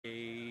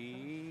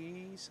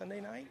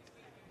Sunday night?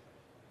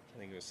 I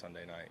think it was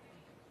Sunday night.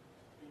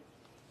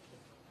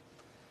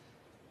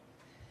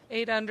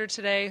 8 under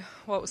today.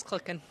 What was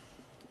clicking?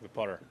 The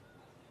putter.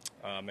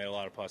 Made a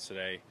lot of putts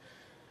today.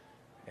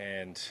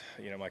 And,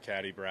 my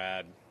caddy,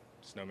 Brad,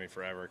 just known me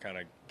forever, kind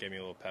of gave me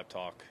a little pep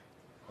talk.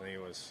 I think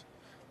it was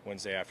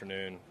Wednesday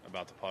afternoon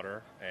about the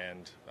putter,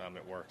 and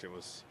it worked.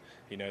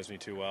 He knows me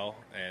too well,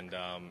 and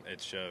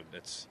it showed.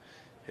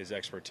 His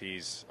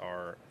expertise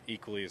are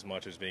equally as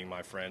much as being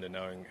my friend and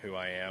knowing who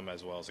I am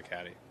as well as a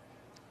caddy.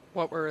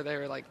 What were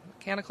there, like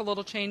mechanical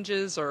little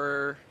changes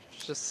or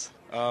just?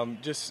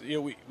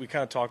 We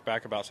kind of talked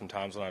back about some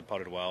times when I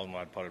putted well and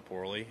when I putted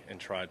poorly, and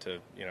tried to,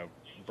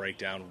 break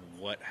down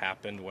what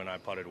happened when I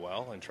putted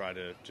well and try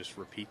to just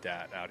repeat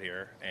that out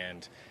here.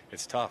 And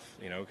it's tough,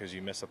 because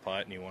you miss a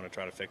putt and you want to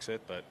try to fix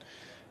it, but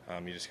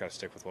you just got to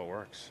stick with what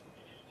works.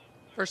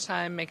 First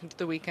time making it to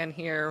the weekend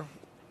here.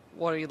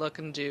 What are you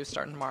looking to do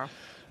starting tomorrow?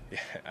 Yeah,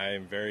 I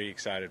am very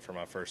excited for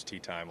my first tee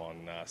time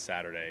on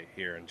Saturday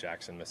here in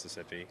Jackson,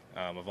 Mississippi.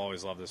 I've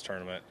always loved this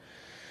tournament.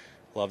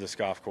 Love this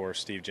golf course.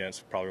 Steve Gent's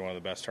probably one of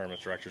the best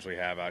tournament directors we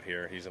have out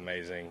here. He's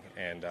amazing,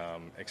 and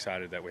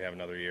excited that we have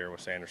another year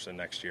with Sanderson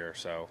next year.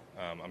 So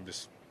I'm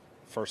just,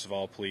 first of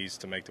all,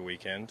 pleased to make the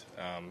weekend.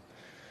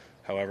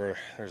 However,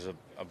 there's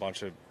a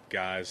bunch of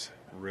guys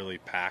really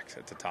packed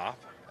at the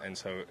top, and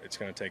so it's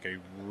going to take a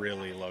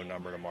really low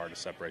number tomorrow to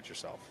separate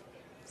yourself.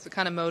 Is it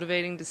kind of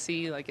motivating to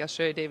see, like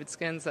yesterday, David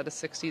Skins at a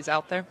 60s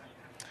out there?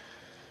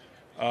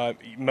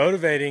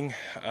 Motivating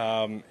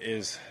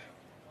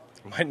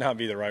might not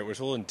be the right word. It's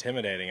a little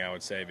intimidating, I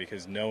would say,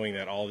 because knowing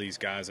that all these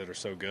guys that are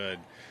so good,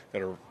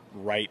 that are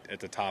right at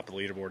the top of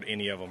the leaderboard,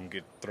 any of them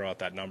could throw out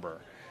that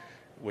number,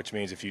 which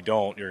means if you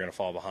don't, you're going to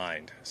fall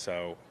behind.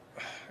 So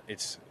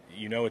it's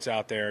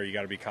out there. You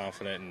got to be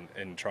confident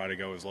and try to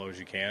go as low as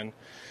you can.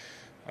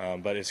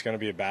 But it's going to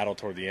be a battle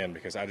toward the end,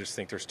 because I just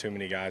think there's too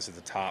many guys at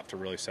the top to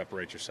really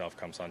separate yourself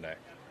come Sunday.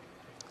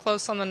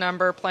 Close on the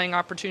number, playing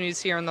opportunities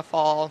here in the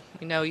fall.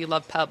 You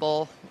love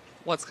Pebble.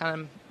 What's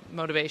kind of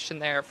motivation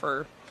there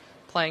for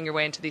playing your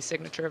way into these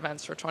signature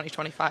events for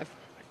 2025?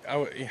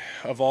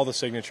 Of all the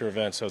signature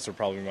events, those are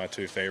probably my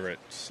two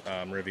favorites,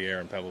 Riviera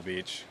and Pebble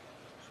Beach.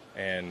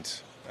 And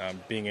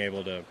being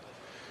able to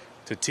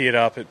tee it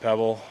up at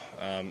Pebble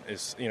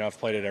is, I've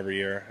played it every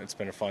year. It's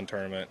been a fun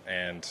tournament,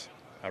 and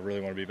I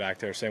really want to be back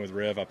there. Same with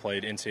Riv. I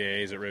played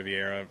NCAAs at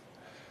Riviera.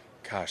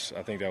 Gosh,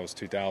 I think that was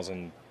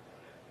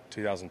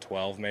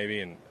 2012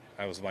 maybe, and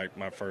that was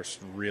my first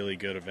really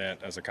good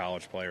event as a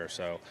college player.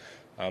 So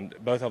both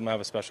of them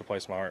have a special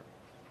place in my heart.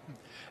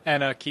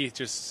 And Keith,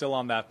 just still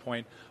on that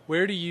point,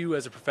 where do you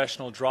as a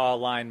professional draw a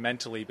line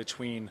mentally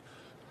between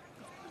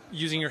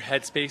using your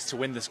headspace to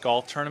win this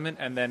golf tournament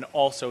and then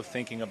also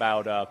thinking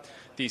about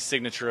these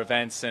signature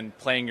events and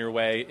playing your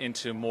way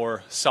into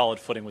more solid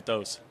footing with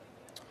those?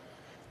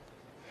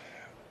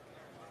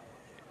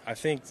 I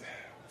think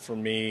for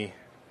me,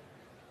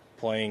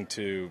 playing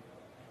to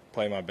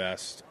play my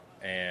best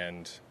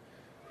and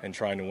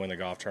trying to win the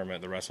golf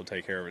tournament, the rest will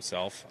take care of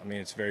itself. I mean,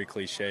 it's very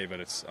cliche, but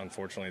it's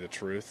unfortunately the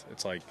truth.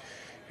 It's like,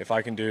 if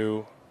I can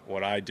do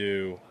what I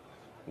do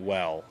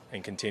well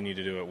and continue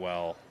to do it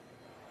well,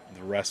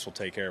 the rest will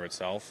take care of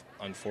itself.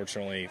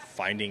 Unfortunately,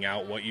 finding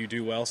out what you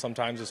do well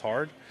sometimes is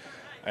hard,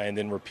 and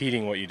then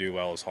repeating what you do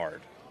well is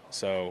hard.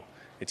 So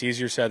it's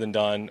easier said than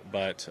done,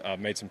 but I've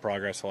made some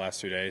progress the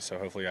last 2 days, so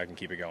hopefully I can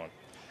keep it going.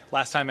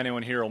 Last time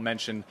anyone here will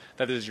mention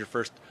that this is your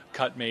first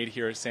cut made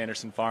here at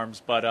Sanderson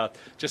Farms, but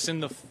just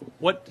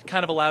what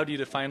kind of allowed you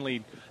to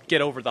finally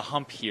get over the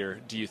hump here,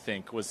 do you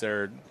think? Was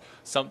there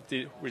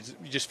something, was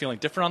you just feeling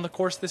different on the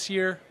course this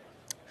year?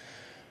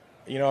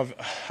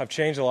 I've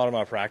changed a lot of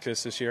my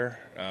practice this year.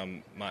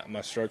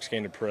 My strokes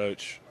gained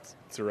approach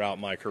throughout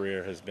my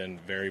career has been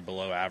very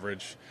below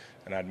average,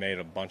 and I'd made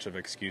a bunch of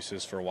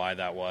excuses for why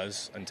that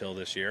was until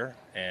this year.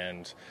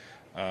 And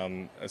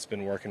it's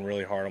been working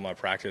really hard on my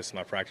practice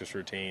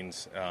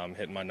routines,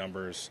 hitting my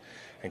numbers,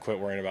 and quit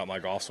worrying about my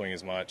golf swing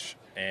as much.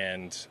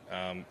 And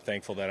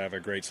thankful that I have a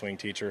great swing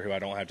teacher who I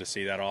don't have to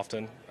see that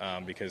often,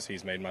 because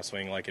he's made my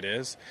swing like it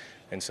is.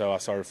 And so I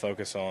started to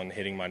focus on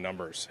hitting my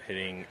numbers,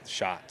 hitting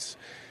shots.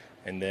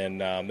 And then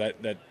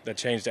that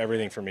changed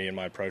everything for me in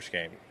my approach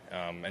game.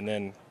 And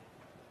then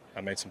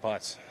I made some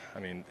putts. I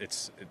mean,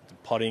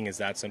 putting is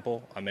that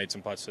simple. I made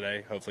some putts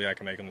today. Hopefully I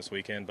can make them this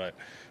weekend. But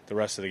the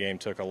rest of the game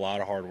took a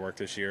lot of hard work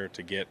this year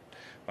to get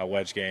my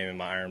wedge game and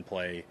my iron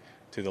play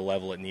to the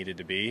level it needed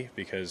to be,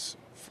 because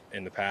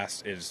in the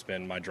past it's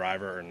been my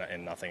driver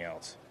and nothing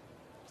else.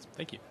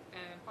 Thank you.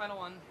 And final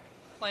one,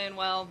 playing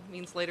well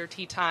means later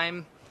tee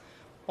time.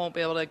 Won't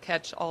be able to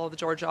catch all of the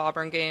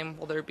Georgia-Auburn game.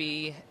 Will there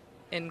be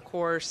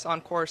in-course,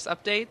 on-course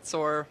updates,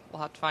 or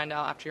we'll have to find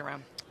out after your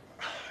round?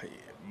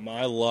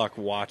 My luck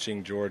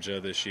watching Georgia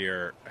this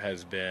year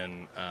has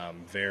been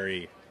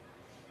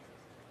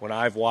when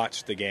I've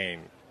watched the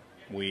game,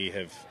 we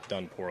have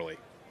done poorly.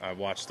 I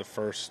watched the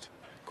first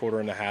quarter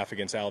and a half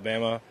against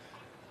Alabama,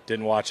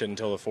 didn't watch it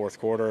until the fourth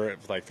quarter, it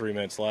was like 3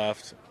 minutes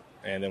left,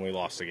 and then we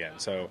lost again.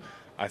 So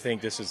I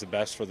think this is the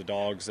best for the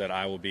dogs that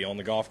I will be on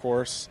the golf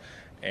course,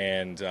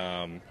 and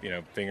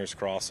fingers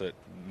crossed that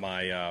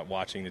my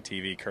watching the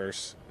TV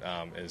curse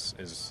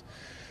is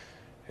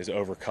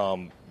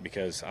overcome,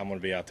 because I'm going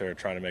to be out there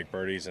trying to make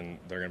birdies, and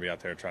they're going to be out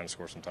there trying to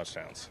score some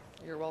touchdowns.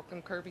 You're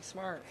welcome, Kirby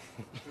Smart.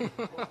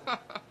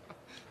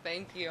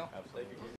 Thank you.